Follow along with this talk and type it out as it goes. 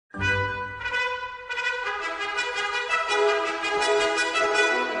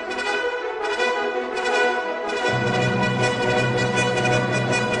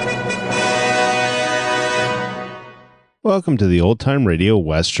Welcome to the Old Time Radio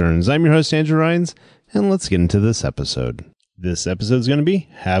Westerns. I'm your host, Andrew Rhynes, and let's get into this episode. This episode is going to be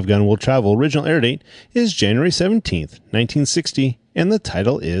Have Gun Will Travel. Original air date is January 17th, 1960, and the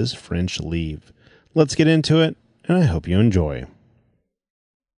title is French Leave. Let's get into it, and I hope you enjoy.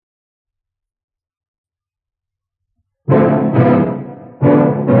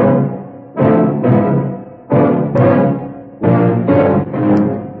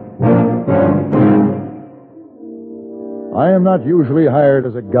 I am not usually hired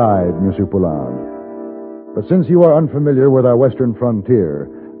as a guide, Monsieur Poulard. But since you are unfamiliar with our western frontier,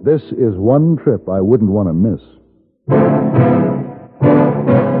 this is one trip I wouldn't want to miss.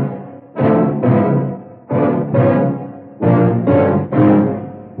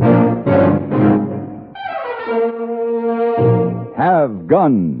 Have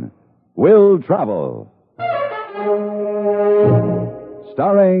Gun Will Travel.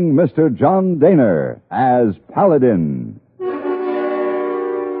 Starring Mr. John Dehner as Paladin.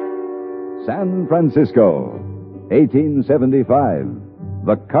 San Francisco, 1875.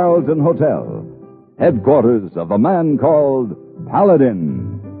 The Carlton Hotel, headquarters of the man called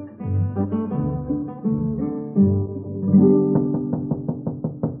Paladin.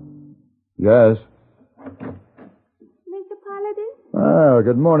 Yes? Mr. Paladin? Ah,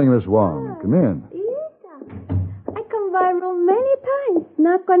 good morning, Miss Wong. Come in. Yes, I come by room many times.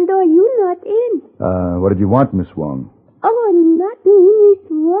 Knock on door, you not in. What did you want, Miss Wong? Oh, nothing. Miss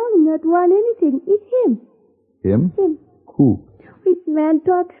Wong not want anything. It's him. Him? Him. Who? This man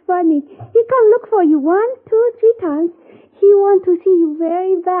talks funny. He come look for you 1, 2, 3 times. He want to see you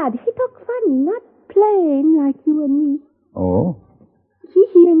very bad. He talk funny, not plain like you and me. Oh? He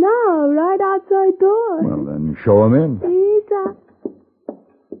here now, right outside door. Well, then show him in. Yes,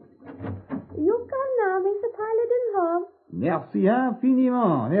 You come now, Mr. Paladin home. Merci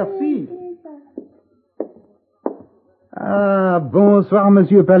infiniment. Merci. Yes, Ah, bonsoir,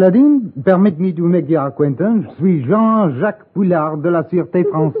 Monsieur Paladin. Permit me to make your acquaintance. Je suis Jean-Jacques Poulard de la Sûreté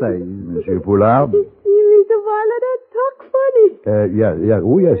Française. Monsieur Poulard? You see, Mr. Paladin talk funny. Yeah.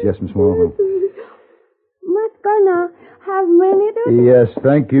 Oh, yes, Miss Wong. Must go now. Have many to... Yes,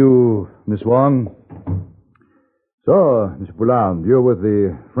 thank you, Miss Wong. So, Mr. Poulard, you're with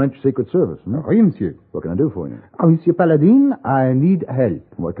the French Secret Service, hmm? Oui, monsieur. What can I do for you? Ah, Monsieur Paladin, I need help.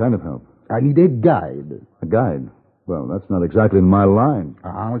 What kind of help? I need a guide. A guide? Well, that's not exactly in my line.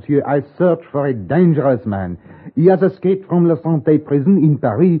 Ah, monsieur, I search for a dangerous man. He has escaped from La Santé prison in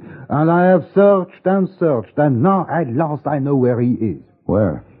Paris, and I have searched, and now at last I know where he is.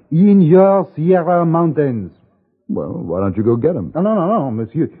 Where? In your Sierra Mountains. Well, why don't you go get him? No,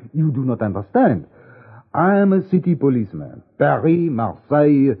 monsieur. You do not understand. I am a city policeman. Paris,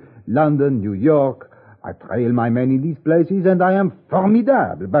 Marseille, London, New York. I trail my men in these places, and I am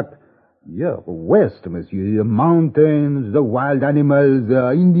formidable. But here, west, monsieur, the mountains, the wild animals,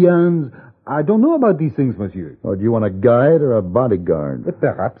 Indians. I don't know about these things, monsieur. Oh, do you want a guide or a bodyguard?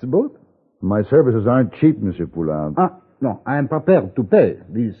 Perhaps both. My services aren't cheap, Monsieur Poulard. No, I am prepared to pay.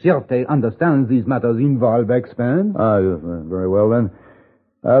 The Sûreté understands these matters involve expense. Very well, then.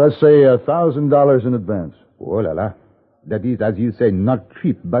 Let's say $1,000 in advance. Oh la la. That is, as you say, not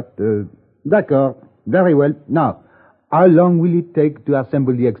cheap, but, d'accord. Very well. Now, how long will it take to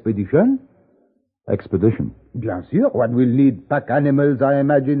assemble the expedition? Expedition? Bien sûr. One will need pack animals, I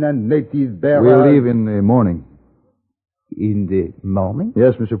imagine, and native bearers. We'll leave in the morning. In the morning?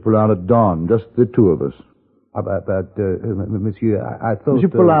 Yes, Monsieur Poulard, at dawn. Just the two of us. Monsieur, I thought... Monsieur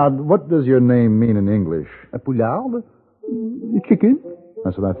Poulard, what does your name mean in English? Poulard? Chicken?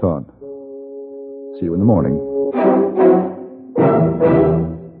 That's what I thought. See you in the morning.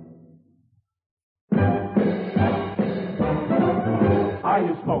 Are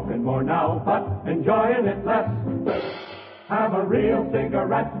you smoking more now, but enjoying it less? Have a real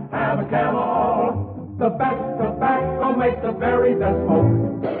cigarette, have a Camel. The best tobacco makes the very best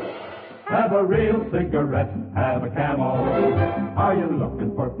smoke. Have a real cigarette, have a Camel. Are you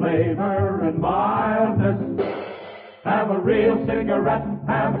looking for flavor and mildness? Have a real cigarette,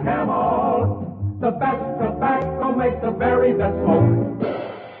 have a Camel. The best tobacco makes the very best smoke.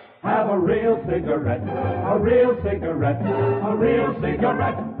 Have a real cigarette, a real cigarette, a real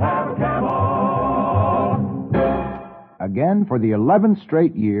cigarette, have a Camel. Again, for the 11th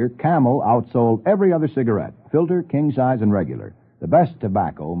straight year, Camel outsold every other cigarette, filter, king size, and regular. The best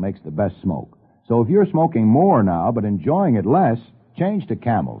tobacco makes the best smoke. So if you're smoking more now but enjoying it less, change to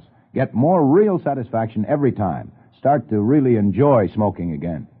Camels. Get more real satisfaction every time. Start to really enjoy smoking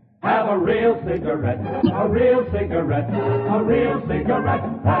again. Have a real cigarette, a real cigarette, a real cigarette,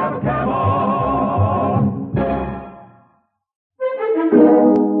 have a Camel.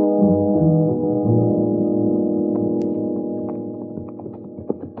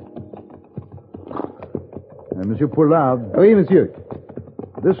 Monsieur Poulard, Oui, monsieur.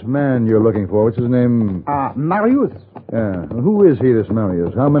 this man you're looking for, what's his name? Marius. Yeah. Who is he, this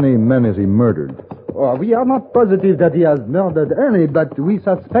Marius? How many men has he murdered? Oh, we are not positive that he has murdered any, but we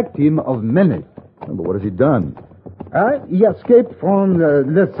suspect him of many. But what has he done? He escaped from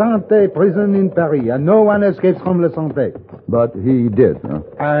Le Santé prison in Paris, and no one escapes from Le Santé. But he did, huh?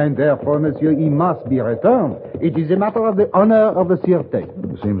 And therefore, monsieur, he must be returned. It is a matter of the honor of the Sûreté.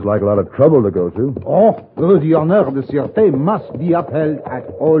 Seems like a lot of trouble to go to. Oh, the honor of the Sûreté must be upheld at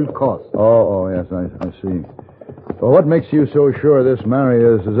all costs. Oh, yes, I see. Well, what makes you so sure this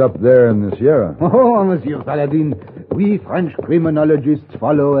Marius is up there in the Sierra? Oh, Monsieur Paladin, we French criminologists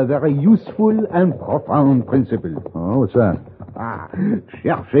follow a very useful and profound principle. Oh, what's that?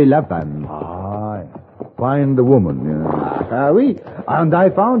 Cherchez la femme. Find the woman, yeah. Oui, and I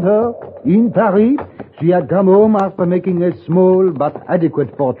found her in Paris. She had come home after making a small but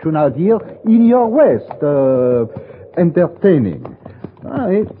adequate fortune out here in your West, entertaining.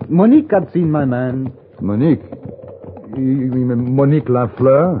 Monique had seen my man. Monique? You mean Monique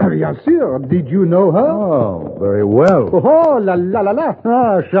Lafleur? Bien sûr. Did you know her? Oh, very well. Oh, la la la la.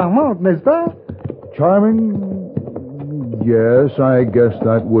 Charmante, n'est-ce pas? Charming? Yes, I guess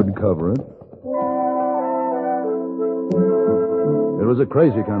that would cover it. It was a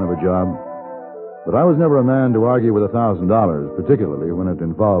crazy kind of a job. But I was never a man to argue with $1,000, particularly when it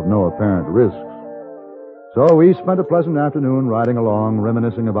involved no apparent risks. So we spent a pleasant afternoon riding along,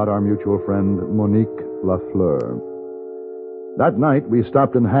 reminiscing about our mutual friend, Monique Lafleur. That night, we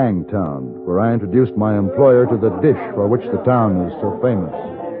stopped in Hangtown, where I introduced my employer to the dish for which the town is so famous.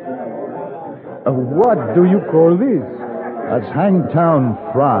 What do you call this? That's Hangtown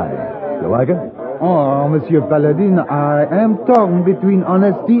Fry. You like it? Oh, Monsieur Paladin, I am torn between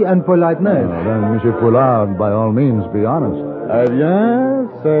honesty and politeness. Then, Monsieur Poulard, by all means, be honest. Eh bien,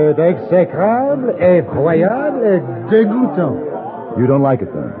 c'est exécrable, effroyable et dégoûtant. You don't like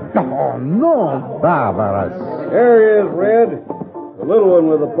it, then? Oh, no, barbarous. There he is, Red. The little one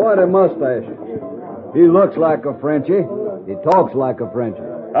with the pointed mustache. He looks like a Frenchie. He talks like a Frenchie.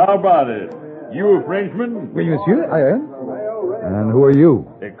 How about it? You a Frenchman? Oui, monsieur, I am. And who are you?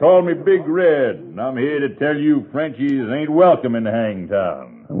 They call me Big Red, and I'm here to tell you Frenchies ain't welcome in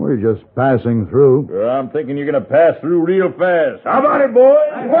Hangtown. We're just passing through. I'm thinking you're going to pass through real fast. How about it,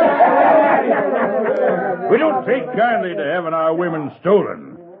 boys? We don't take kindly to having our women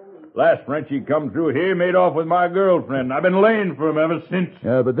stolen. Last Frenchie come through here made off with my girlfriend. I've been laying for him ever since.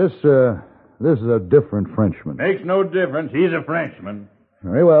 Yeah, but this is a different Frenchman. Makes no difference. He's a Frenchman.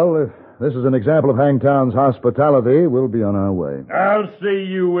 Very well. If this is an example of Hangtown's hospitality, we'll be on our way. I'll say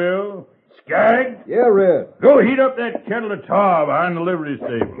you will. Skag? Yeah, Red. Go heat up that kettle of tar behind the livery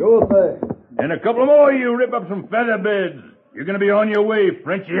stable. Sure thing. And a couple more of you rip up some feather beds. You're going to be on your way,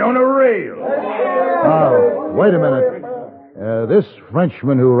 Frenchie, on a rail. Oh, wait a minute. This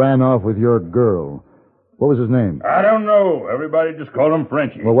Frenchman who ran off with your girl, what was his name? I don't know. Everybody just called him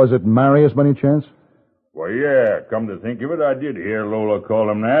Frenchie. Well, was it Marius by any chance? Well, yeah, come to think of it, I did hear Lola call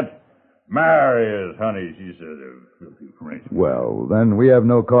him that. Marius, honey, she said, filthy Frenchman. Well, then we have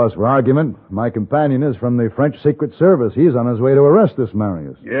no cause for argument. My companion is from the French Secret Service. He's on his way to arrest this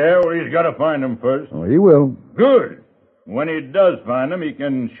Marius. Yeah, well, he's got to find him first. Oh, he will. Good. When he does find him, he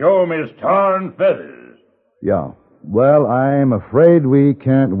can show him his tar and feathers. Yeah. Well, I'm afraid we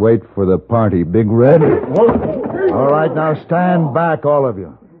can't wait for the party, Big Red. All right, now stand back, all of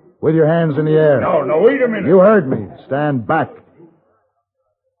you. With your hands in the air. No, wait a minute. You heard me. Stand back.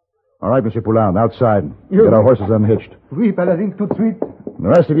 All right, Monsieur Poulard, outside. Get our horses unhitched. Oui, Paladin, tout de suite. The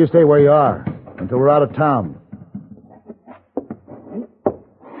rest of you stay where you are until we're out of town.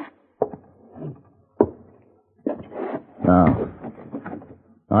 Now,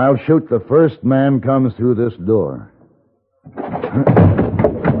 I'll shoot the first man comes through this door.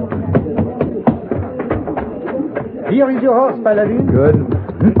 Here is your horse, Paladin. Good.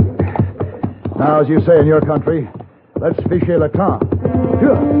 Now, as you say in your country, let's ficher le temps.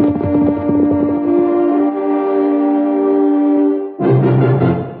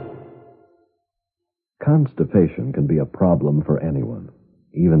 Constipation can be a problem for anyone,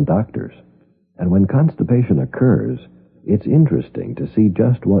 even doctors. And when constipation occurs, it's interesting to see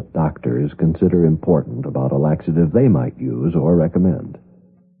just what doctors consider important about a laxative they might use or recommend.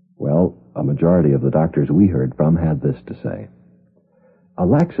 Well, a majority of the doctors we heard from had this to say. A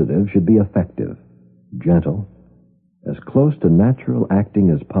laxative should be effective, gentle, as close to natural acting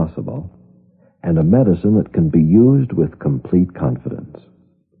as possible, and a medicine that can be used with complete confidence.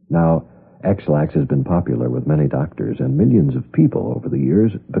 Now, X-Lax has been popular with many doctors and millions of people over the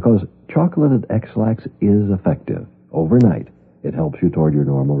years because chocolated X-Lax is effective. Overnight, it helps you toward your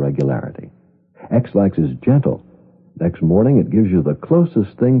normal regularity. X-Lax is gentle. Next morning, it gives you the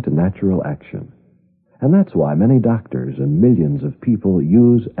closest thing to natural action. And that's why many doctors and millions of people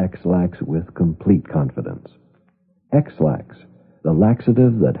use X-Lax with complete confidence. X-Lax, the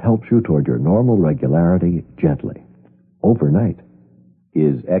laxative that helps you toward your normal regularity gently. Overnight.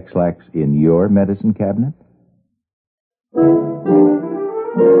 Is X-Lax in your medicine cabinet?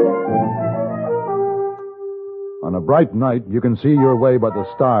 On a bright night, you can see your way by the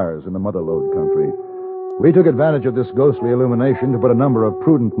stars in the Motherlode country. We took advantage of this ghostly illumination to put a number of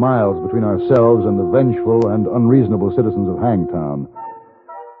prudent miles between ourselves and the vengeful and unreasonable citizens of Hangtown.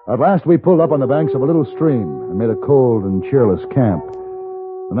 At last, we pulled up on the banks of a little stream and made a cold and cheerless camp.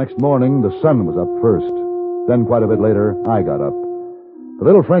 The next morning, the sun was up first. Then, quite a bit later, I got up. The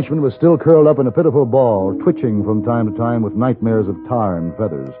little Frenchman was still curled up in a pitiful ball, twitching from time to time with nightmares of tar and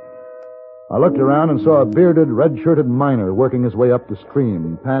feathers. I looked around and saw a bearded, red-shirted miner working his way up the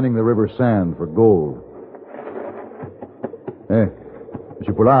stream, panning the river sand for gold. Hey,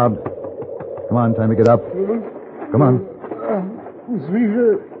 Monsieur Poulard. Come on, time to get up. Come on.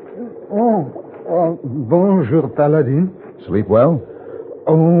 Bonjour, Paladin. Sleep well?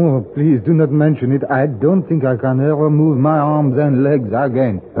 Oh, please do not mention it. I don't think I can ever move my arms and legs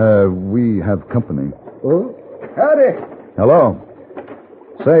again. We have company. Oh? Howdy. Hello.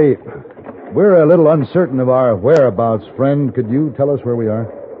 Say, we're a little uncertain of our whereabouts, friend. Could you tell us where we are?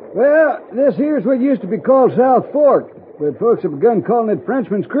 Well, this here's what used to be called South Fork, but folks have begun calling it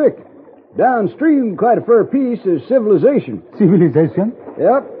Frenchman's Creek. Downstream, quite a fair piece, is civilization. Civilization?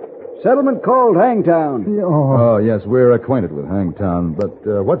 Yep. Settlement called Hangtown. Oh, yes, we're acquainted with Hangtown, but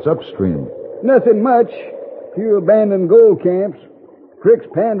what's upstream? Nothing much. Few abandoned gold camps. Creek's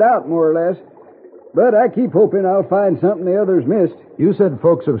panned out, more or less. But I keep hoping I'll find something the others missed. You said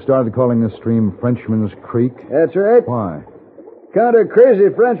folks have started calling this stream Frenchman's Creek. That's right. Why? Kind of crazy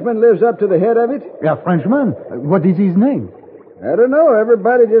Frenchman lives up to the head of it. A Frenchman? What is his name? I don't know.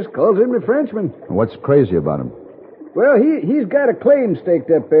 Everybody just calls him the Frenchman. What's crazy about him? Well, he's got a claim staked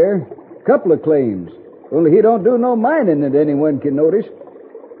up there. Couple of claims. Only he don't do no mining that anyone can notice.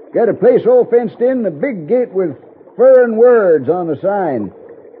 Got a place all fenced in, a big gate with foreign words on the sign.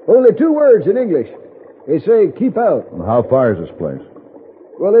 Only 2 words in English. They say, keep out. Well, how far is this place?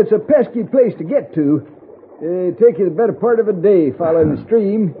 Well, it's a pesky place to get to. It'll take you the better part of a day following the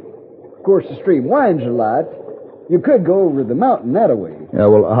stream. Of course, the stream winds a lot. You could go over the mountain that way. Yeah,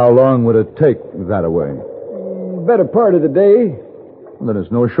 well, how long would it take that away? Better part of the day. Well, then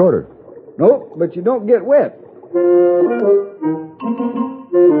it's no shorter. Nope, but you don't get wet.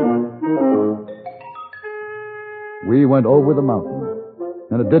 We went over the mountain,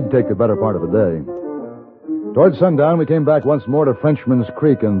 and it did take the better part of the day. Towards sundown, we came back once more to Frenchman's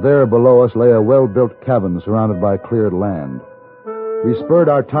Creek, and there below us lay a well-built cabin surrounded by cleared land. We spurred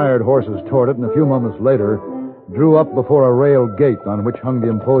our tired horses toward it, and a few moments later drew up before a rail gate on which hung the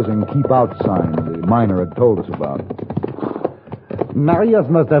imposing keep out sign the miner had told us about. Marius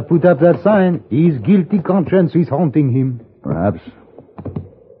must have put up that sign. His guilty conscience is haunting him. Perhaps.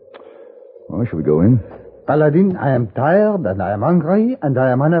 Well, shall we go in? Paladin, I am tired, and I am hungry, and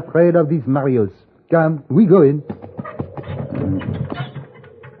I am unafraid of this Marius. Come, we go in.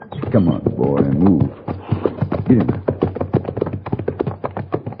 Come on, boy, move. Get in there.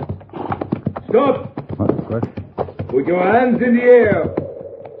 Stop! What? Put your hands in the air.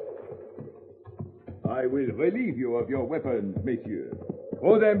 I will relieve you of your weapons, messieurs.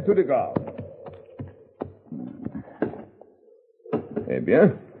 Throw them to the ground. Eh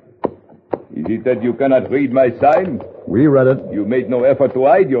bien? Is it that you cannot read my sign? We read it. You made no effort to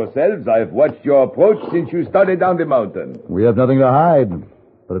hide yourselves. I have watched your approach since you started down the mountain. We have nothing to hide,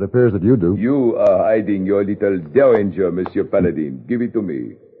 but it appears that you do. You are hiding your little derringer, Monsieur Paladin. Give it to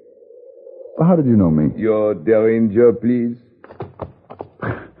me. How did you know me? Your derringer, please.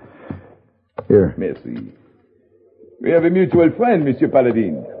 Here. Merci. We have a mutual friend, Monsieur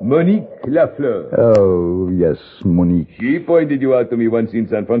Paladin. Monique Lafleur. Oh, yes, Monique. She pointed you out to me once in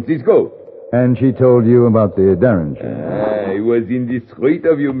San Francisco. And she told you about the Derringer. It was indiscreet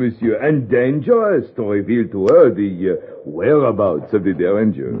of you, monsieur, and dangerous to reveal to her the whereabouts of the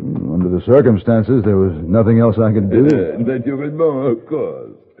Derringer. Under the circumstances, there was nothing else I could do. Naturellement, of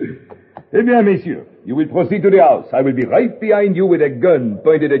course. Eh bien, messieurs, you will proceed to the house. I will be right behind you with a gun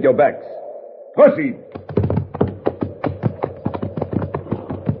pointed at your backs. Proceed.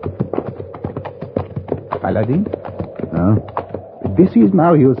 Paladin? Huh? This is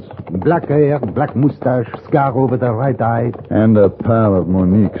Marius. Black hair, black mustache, scar over the right eye. And a pal of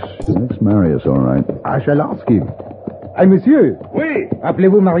Monique's. That's Marius, all right. I shall ask him. Hey, monsieur. Oui.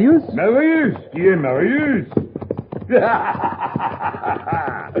 Appelez-vous Marius? Marius? Qui est Marius?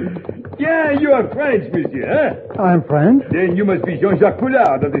 Yeah, you are French, monsieur, huh? I'm French. Then you must be Jean-Jacques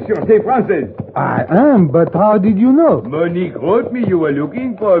Poulard of the Sûreté Française. I am, but how did you know? Monique wrote me you were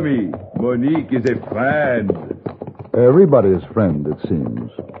looking for me. Monique is a friend. Everybody's friend, it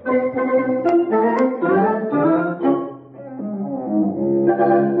seems.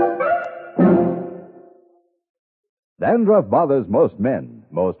 Dandruff bothers most men,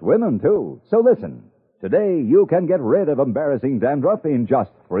 most women, too. So listen. Today, you can get rid of embarrassing dandruff in just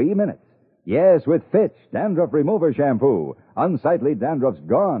 3 minutes. Yes, with Fitch Dandruff Remover Shampoo. Unsightly dandruff's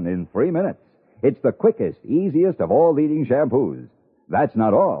gone in 3 minutes. It's the quickest, easiest of all leading shampoos. That's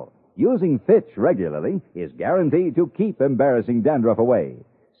not all. Using Fitch regularly is guaranteed to keep embarrassing dandruff away.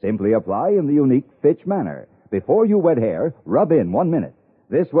 Simply apply in the unique Fitch manner. Before you wet hair, rub in 1 minute.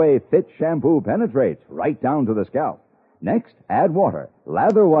 This way, Fitch shampoo penetrates right down to the scalp. Next, add water.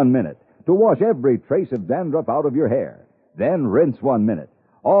 Lather 1 minute to wash every trace of dandruff out of your hair. Then rinse 1 minute.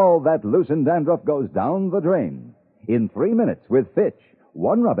 All that loosened dandruff goes down the drain. In 3 minutes with Fitch,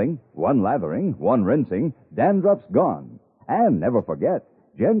 1 rubbing, 1 lathering, 1 rinsing, dandruff's gone. And never forget,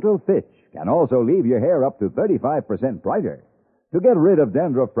 gentle Fitch can also leave your hair up to 35% brighter. To get rid of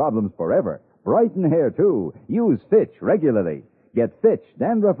dandruff problems forever, brighten hair too, use Fitch regularly. Get Fitch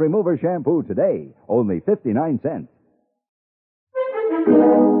Dandruff Remover Shampoo today, only 59 cents.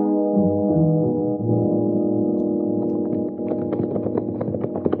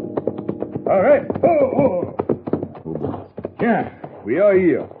 All right. Oh. Yeah, we are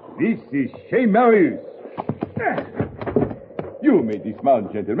here. This is Chez Marius. You may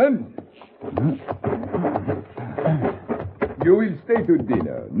dismount, gentlemen. You will stay to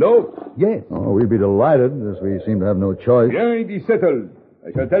dinner, no? Yes. Oh, we'd be delighted, as we seem to have no choice. Bien, it is settled.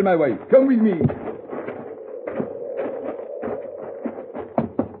 I shall tell my wife. Come with me.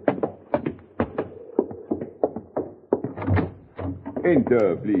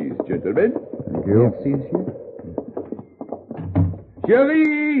 Enter, please, gentlemen. Thank you.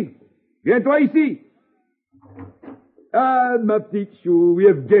 Chérie, viens-toi ici. Ah, ma petite chou, we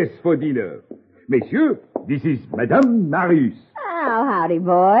have guests for dinner. Messieurs, this is Madame Marius. Oh, howdy, How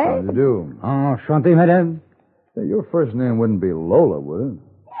boy. do you do? Enchanté, madame. Say, your first name wouldn't be Lola, would it?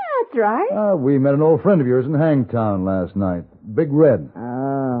 Yeah, that's right. We met an old friend of yours in Hangtown last night. Big Red.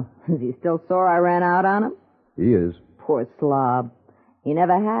 Oh, is he still sore I ran out on him? He is. Poor slob. He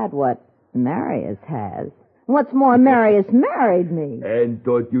never had what Marius has. What's more, Marius married me. And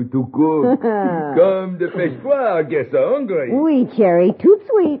taught you to cook. Come de pêche-toi, I guess I'm hungry. Oui, Cherry, toot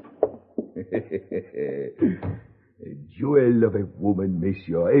sweet. A jewel of a woman,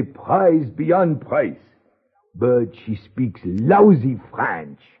 monsieur. A prize beyond price. But she speaks lousy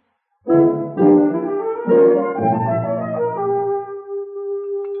French.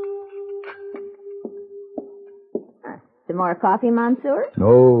 Some more coffee, Monsieur?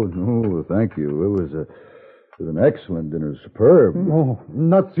 No, thank you. It was an excellent dinner. Superb. Oh,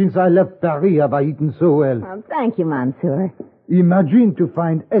 not since I left Paris have I eaten so well. Oh, thank you, Monsieur. Imagine to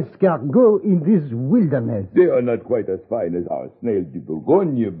find escargot in this wilderness. They are not quite as fine as our snails de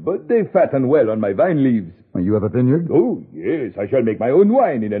Bourgogne, but they fatten well on my vine leaves. You have a vineyard? Oh, yes, I shall make my own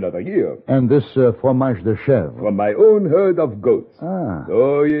wine in another year. And this fromage de chèvre? From my own herd of goats. Ah.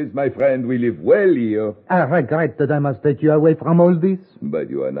 Oh, yes, my friend, we live well here. I regret that I must take you away from all this. But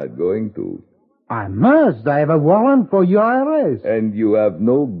you are not going to. I must. I have a warrant for your arrest. And you have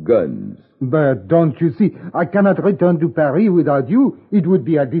no guns. But don't you see, I cannot return to Paris without you. It would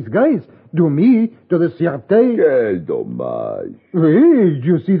be a disgrace. To me, to the Sûreté. Quel dommage. Oui,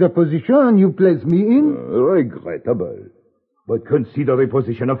 you see the position you place me in? Regrettable. But consider the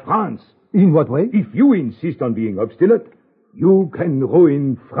position of France. In what way? If you insist on being obstinate, you can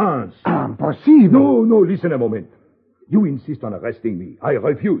ruin France. Impossible. No, listen a moment. You insist on arresting me. I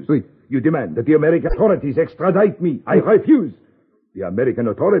refuse. Oui. You demand that the American authorities extradite me. I refuse. The American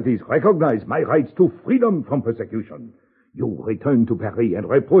authorities recognize my rights to freedom from persecution. You return to Paris and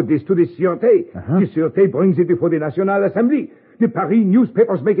report this to the Sûreté. The Sûreté brings it before the National Assembly. The Paris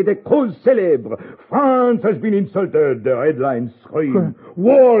newspapers make it a cause célèbre. France has been insulted. The headlines scream.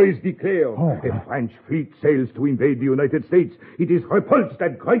 War is declared. A French fleet sails to invade the United States. It is repulsed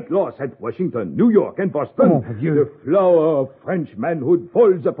at great loss at Washington, New York, and Boston. The flower of French manhood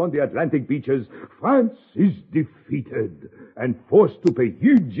falls upon the Atlantic beaches. France is defeated and forced to pay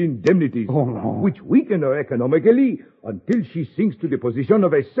huge indemnities, which weaken her economically until she sinks to the position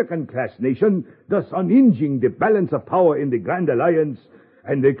of a second-class nation, thus unhinging the balance of power in the Grand Alliance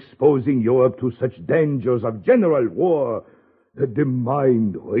and exposing Europe to such dangers of general war that the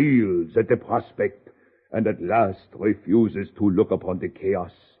mind reels at the prospect and at last refuses to look upon the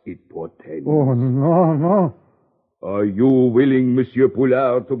chaos it portends. Oh, no. Are you willing, Monsieur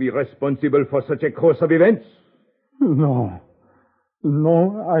Poulard, to be responsible for such a course of events? No.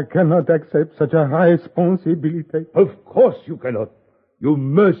 No, I cannot accept such a responsibility. Of course you cannot. You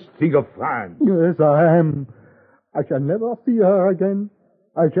must think of France. Yes, I am. I shall never see her again.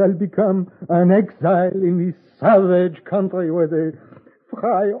 I shall become an exile in this savage country where they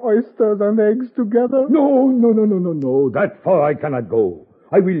fry oysters and eggs together. No. That far I cannot go.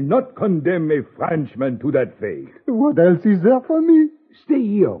 I will not condemn a Frenchman to that fate. What else is there for me? Stay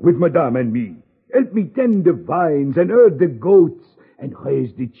here with Madame and me. Help me tend the vines and herd the goats and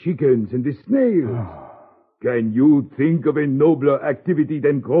raise the chickens and the snails. Can you think of a nobler activity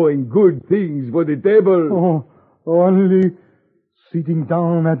than growing good things for the table? Oh, only sitting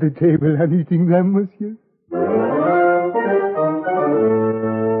down at the table and eating them, monsieur.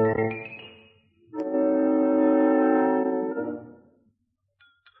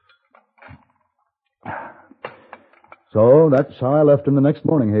 So that's how I left him the next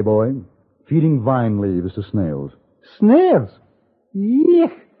morning, hey boy. Feeding vine leaves to snails. Snails?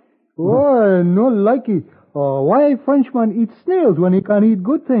 Yuck! Oh, no likey. Why Frenchman eat snails when he can eat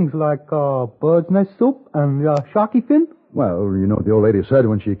good things like bird's nest soup and sharky fin? Well, you know what the old lady said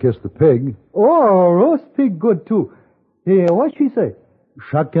when she kissed the pig. Oh, roast pig good too. Hey, what'd she say?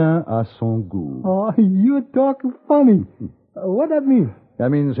 Chacun a son goût. Oh, you talk funny. What that mean? That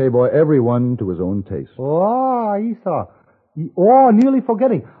means, hey boy, everyone to his own taste. Oh, Esau. Oh, nearly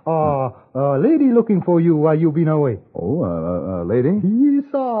forgetting. Lady looking for you while you been away. Oh, lady?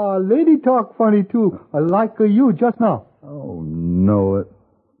 Esau, lady talk funny too, like you just now. Oh, no.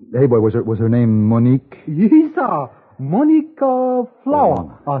 Hey boy, was her name Monique? Esau, Monique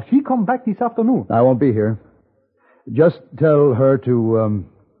Flower. She come back this afternoon. I won't be here. Just tell her to,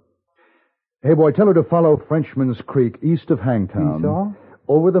 hey boy, tell her to follow Frenchman's Creek east of Hangtown. Esau?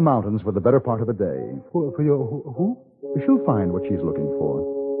 Over the mountains for the better part of a day. Who? She'll find what she's looking for.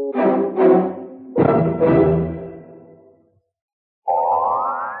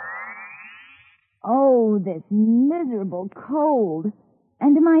 Oh, this miserable cold.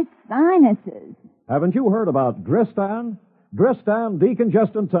 And my sinuses. Haven't you heard about Dristan? Dristan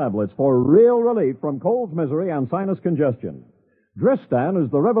decongestant tablets for real relief from cold misery and sinus congestion. Dristan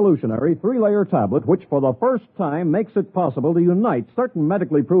is the revolutionary three-layer tablet which for the first time makes it possible to unite certain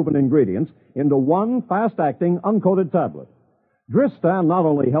medically proven ingredients into one fast-acting uncoated tablet. Dristan not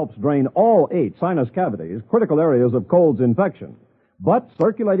only helps drain all 8 sinus cavities, critical areas of cold's infection, but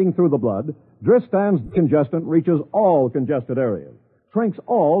circulating through the blood, Dristan's decongestant reaches all congested areas, shrinks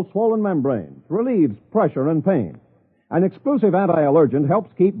all swollen membranes, relieves pressure and pain. An exclusive anti-allergent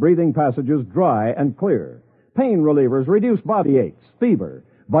helps keep breathing passages dry and clear. Pain relievers reduce body aches, fever.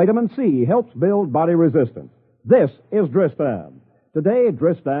 Vitamin C helps build body resistance. This is Dristan. Today,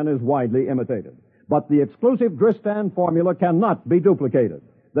 Dristan is widely imitated. But the exclusive Dristan formula cannot be duplicated.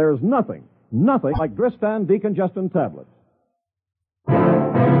 There's nothing like Dristan decongestant tablets.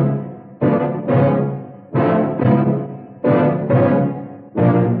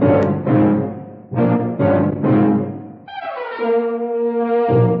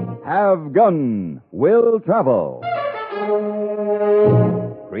 Have Gun Will Travel.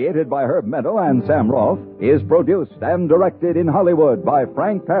 Created by Herb Meadow and Sam Rolfe, is produced and directed in Hollywood by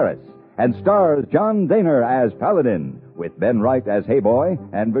Frank Paris and stars John Daner as Paladin, with Ben Wright as Hayboy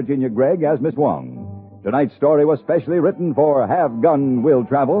and Virginia Gregg as Miss Wong. Tonight's story was specially written for Have Gun Will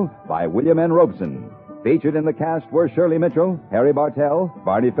Travel by William N. Robeson. Featured in the cast were Shirley Mitchell, Harry Bartell,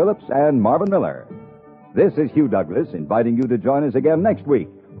 Barney Phillips, and Marvin Miller. This is Hugh Douglas inviting you to join us again next week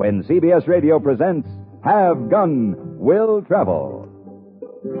when CBS Radio presents Have Gun Will Travel.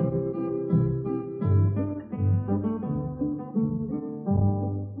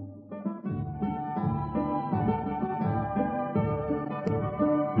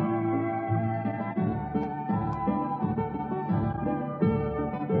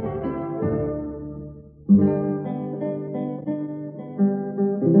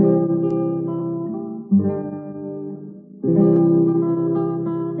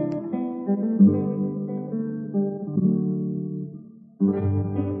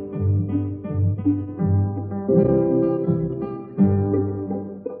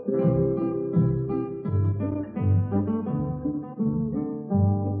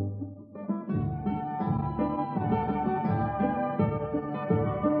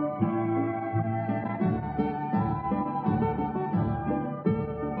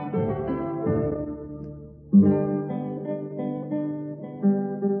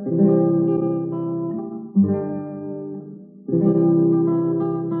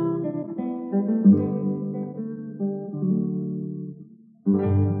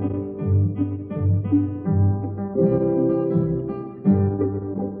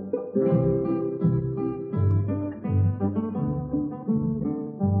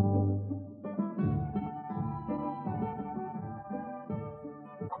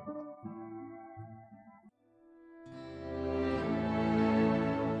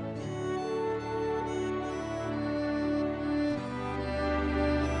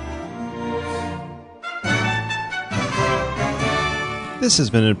 This has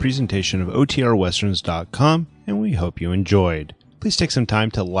been a presentation of OTRWesterns.com, and we hope you enjoyed. Please take some time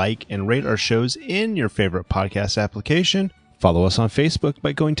to like and rate our shows in your favorite podcast application. Follow us on Facebook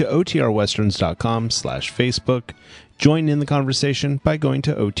by going to OTRWesterns.com/Facebook. Join in the conversation by going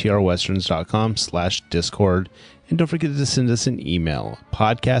to OTRWesterns.com/Discord. And don't forget to send us an email,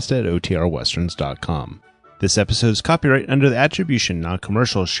 podcast@OTRWesterns.com. This episode is copyright under the Attribution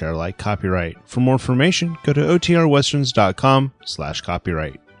Non-Commercial Share Alike copyright. For more information, go to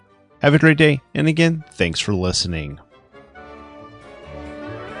OTRWesterns.com/copyright. Have a great day, and again, thanks for listening.